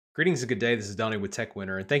Greetings and good day. This is Donnie with Tech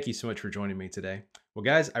Winter, and thank you so much for joining me today. Well,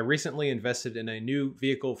 guys, I recently invested in a new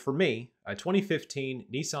vehicle for me, a 2015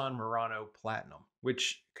 Nissan Murano Platinum,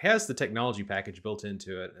 which has the technology package built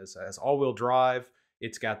into it. It has all-wheel drive.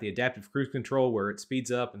 It's got the adaptive cruise control where it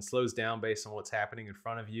speeds up and slows down based on what's happening in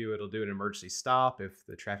front of you. It'll do an emergency stop if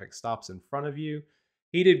the traffic stops in front of you.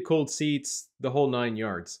 Heated, cooled seats, the whole nine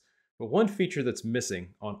yards. But one feature that's missing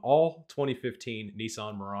on all 2015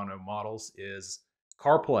 Nissan Murano models is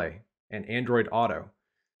CarPlay and Android Auto.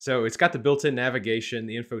 So it's got the built-in navigation,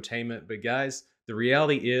 the infotainment, but guys, the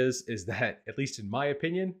reality is that, at least in my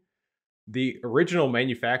opinion, the original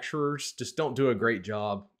manufacturers just don't do a great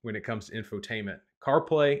job when it comes to infotainment.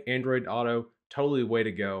 CarPlay, Android Auto, totally the way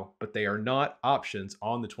to go, but they are not options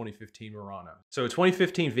on the 2015 Murano. So a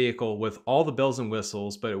 2015 vehicle with all the bells and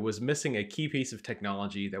whistles, but it was missing a key piece of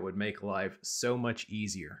technology that would make life so much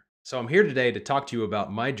easier. So I'm here today to talk to you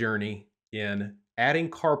about my journey in adding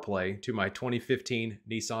CarPlay to my 2015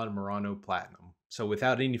 Nissan Murano Platinum. So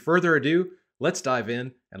without any further ado, let's dive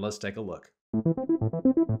in and let's take a look.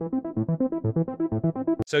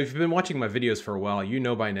 So if you've been watching my videos for a while, you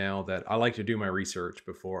know by now that I like to do my research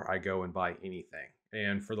before I go and buy anything.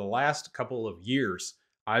 And for the last couple of years,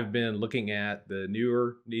 I've been looking at the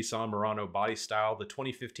newer Nissan Murano body style. The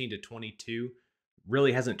 2015 to 22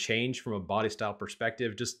 really hasn't changed from a body style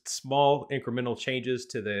perspective, just small incremental changes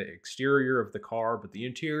to the exterior of the car, but the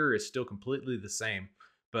interior is still completely the same.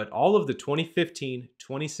 But all of the 2015,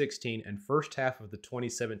 2016, and first half of the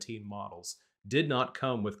 2017 models did not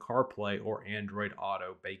come with CarPlay or Android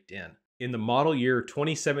Auto baked in. In the model year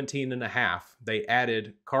 2017 and a half, they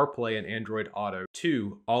added CarPlay and Android Auto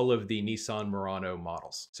to all of the Nissan Murano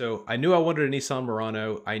models. So I knew I wanted a Nissan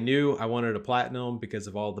Murano. I knew I wanted a Platinum because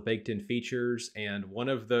of all the baked in features. And one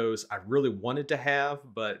of those I really wanted to have,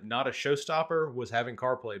 but not a showstopper, was having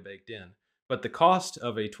CarPlay baked in. But the cost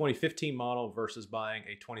of a 2015 model versus buying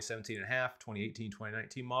a 2017 and a half, 2018,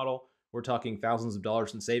 2019 model, we're talking thousands of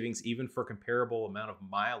dollars in savings, even for comparable amount of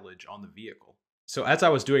mileage on the vehicle. So as I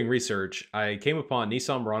was doing research, I came upon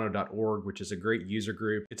nissanmurano.org, which is a great user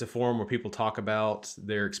group. It's a forum where people talk about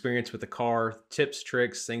their experience with the car, tips,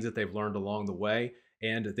 tricks, things that they've learned along the way.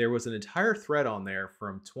 And there was an entire thread on there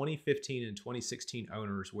from 2015 and 2016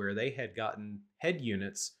 owners where they had gotten head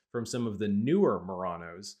units from some of the newer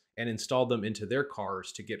Muranos and installed them into their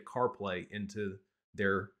cars to get CarPlay into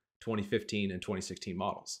their 2015 and 2016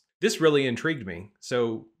 models. This really intrigued me.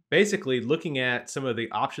 So basically, looking at some of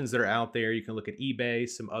the options that are out there, you can look at eBay,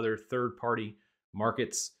 some other third-party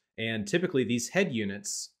markets, and typically these head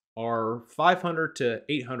units are $500 to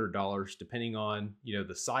 $800 depending on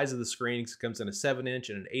the size of the screen. It comes in a 7-inch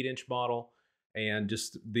and an 8-inch model, and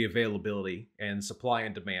just the availability and supply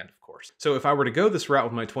and demand, of course. So if I were to go this route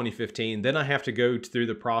with my 2015, then I have to go through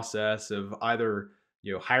the process of either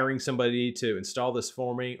hiring somebody to install this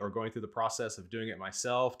for me, or going through the process of doing it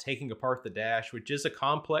myself, taking apart the dash, which is a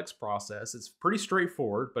complex process. It's pretty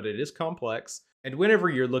straightforward, but it is complex. And whenever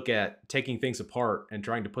you look at taking things apart and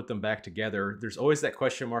trying to put them back together, there's always that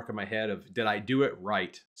question mark in my head of, did I do it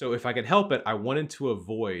right? So if I could help it, I wanted to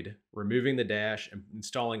avoid removing the dash and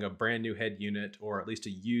installing a brand new head unit, or at least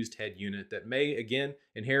a used head unit that may, again,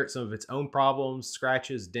 inherit some of its own problems,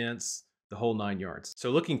 scratches, dents, the whole nine yards. So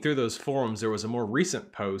looking through those forums, there was a more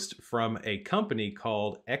recent post from a company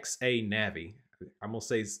called XA Navi. I'm gonna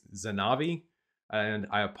say Zanavi, and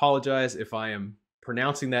I apologize if I am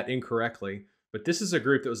pronouncing that incorrectly, but this is a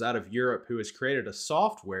group that was out of Europe who has created a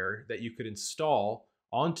software that you could install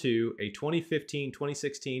onto a 2015,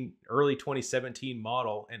 2016, early 2017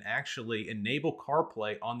 model and actually enable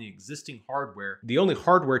CarPlay on the existing hardware. The only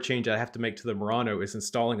hardware change I have to make to the Murano is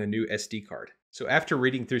installing a new SD card. So after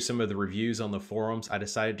reading through some of the reviews on the forums, I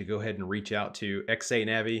decided to go ahead and reach out to XA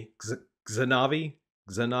Navi,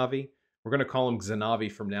 Xanavi. We're going to call him Xanavi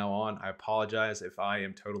from now on. I apologize if I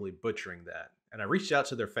am totally butchering that. And I reached out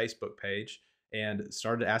to their Facebook page and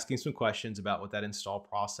started asking some questions about what that install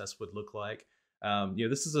process would look like.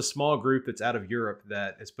 This is a small group that's out of Europe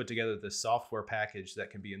that has put together this software package that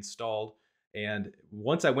can be installed. And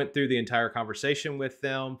once I went through the entire conversation with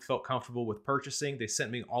them, felt comfortable with purchasing, they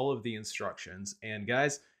sent me all of the instructions. And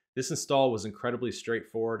guys, this install was incredibly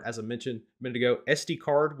straightforward. As I mentioned a minute ago, SD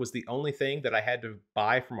card was the only thing that I had to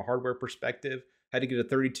buy from a hardware perspective. I had to get a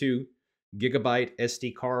 32 gigabyte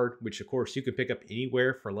SD card, which of course you can pick up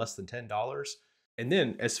anywhere for less than $10. And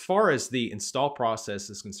then as far as the install process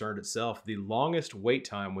is concerned itself, the longest wait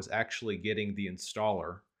time was actually getting the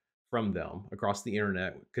installer from them across the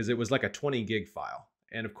internet, because it was like a 20 gig file.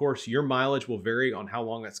 And of course, your mileage will vary on how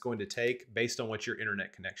long that's going to take based on what your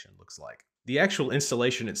internet connection looks like. The actual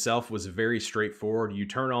installation itself was very straightforward. You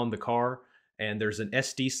turn on the car and there's an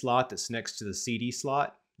SD slot that's next to the CD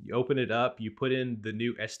slot. You open it up, you put in the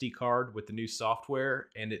new SD card with the new software,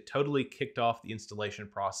 and it totally kicked off the installation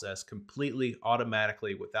process completely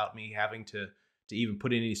automatically without me having to even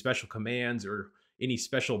put in any special commands or any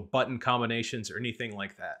special button combinations or anything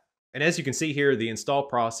like that. And as you can see here, the install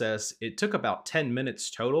process, it took about 10 minutes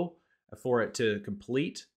total for it to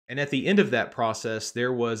complete. And at the end of that process,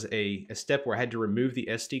 there was a step where I had to remove the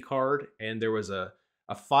SD card, and there was a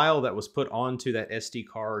file that was put onto that SD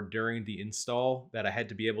card during the install that I had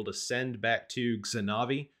to be able to send back to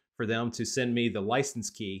Xanavi for them to send me the license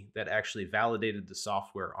key that actually validated the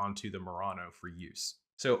software onto the Murano for use.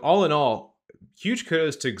 So all in all, huge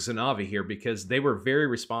kudos to Xanavi here because they were very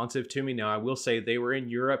responsive to me. Now, I will say they were in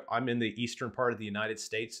Europe. I'm in the eastern part of the United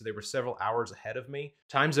States, so they were several hours ahead of me.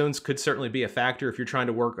 Time zones could certainly be a factor. If you're trying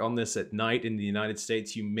to work on this at night in the United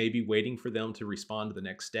States, you may be waiting for them to respond the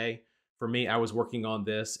next day. For me, I was working on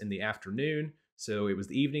this in the afternoon, so it was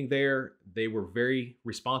the evening there. They were very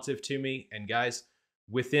responsive to me, and guys,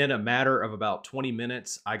 within a matter of about 20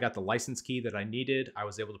 minutes, I got the license key that I needed. I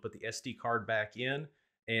was able to put the SD card back in.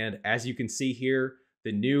 And as you can see here,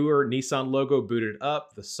 the newer Nissan logo booted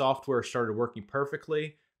up. The software started working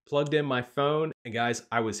perfectly. Plugged in my phone. And guys,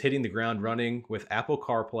 I was hitting the ground running with Apple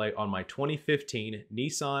CarPlay on my 2015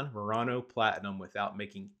 Nissan Murano Platinum without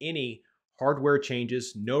making any hardware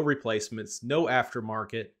changes, no replacements, no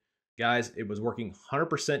aftermarket. Guys, it was working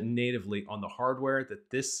 100% natively on the hardware that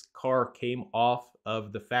this car came off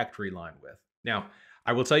of the factory line with. Now,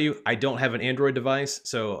 I will tell you, I don't have an Android device,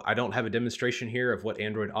 so I don't have a demonstration here of what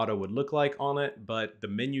Android Auto would look like on it, but the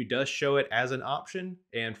menu does show it as an option.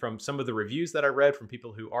 And from some of the reviews that I read from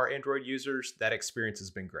people who are Android users, that experience has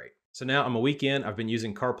been great. So now I'm a week in, I've been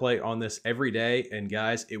using CarPlay on this every day, and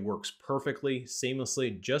guys, it works perfectly,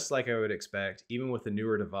 seamlessly, just like I would expect, even with the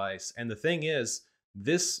newer device. And the thing is,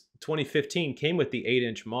 this 2015 came with the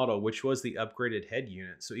 8-inch model, which was the upgraded head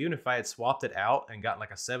unit. So even if I had swapped it out and gotten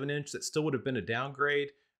like a 7-inch, that still would have been a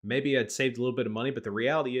downgrade. Maybe I'd saved a little bit of money, but the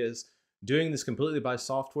reality is doing this completely by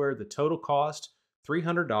software, the total cost,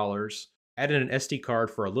 $300, added an SD card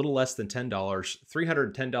for a little less than $10,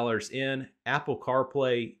 $310 in, Apple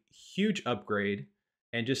CarPlay, huge upgrade.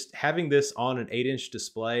 And just having this on an 8-inch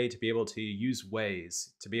display to be able to use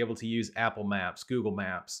Waze, to be able to use Apple Maps, Google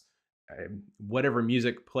Maps, whatever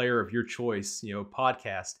music player of your choice,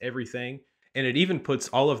 podcast, everything. And it even puts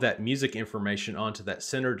all of that music information onto that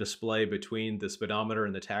center display between the speedometer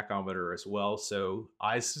and the tachometer as well. So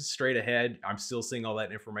eyes straight ahead, I'm still seeing all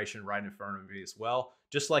that information right in front of me as well,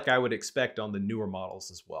 just like I would expect on the newer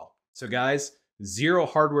models as well. So guys, zero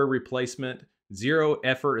hardware replacement, zero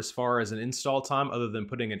effort as far as an install time other than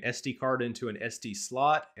putting an SD card into an SD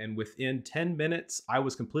slot. And within 10 minutes, I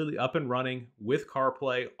was completely up and running with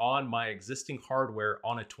CarPlay on my existing hardware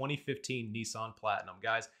on a 2015 Nissan Platinum.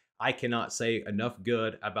 Guys, I cannot say enough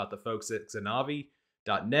good about the folks at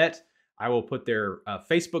Xanavi.net. I will put their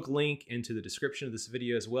Facebook link into the description of this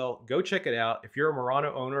video as well. Go check it out. If you're a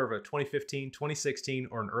Murano owner of a 2015, 2016,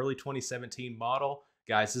 or an early 2017 model,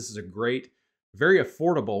 guys, this is a great, very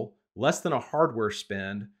affordable, less than a hardware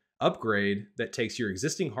spend upgrade that takes your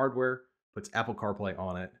existing hardware, puts Apple CarPlay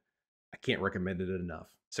on it. I can't recommend it enough.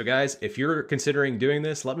 So guys, if you're considering doing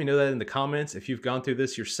this, let me know that in the comments. If you've gone through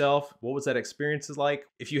this yourself, what was that experience like?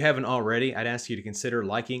 If you haven't already, I'd ask you to consider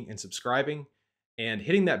liking and subscribing and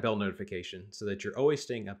hitting that bell notification so that you're always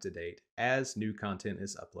staying up to date as new content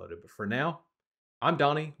is uploaded. But for now, I'm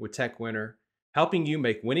Donnie with Tech Winner, helping you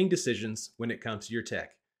make winning decisions when it comes to your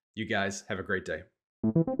tech. You guys have a great day.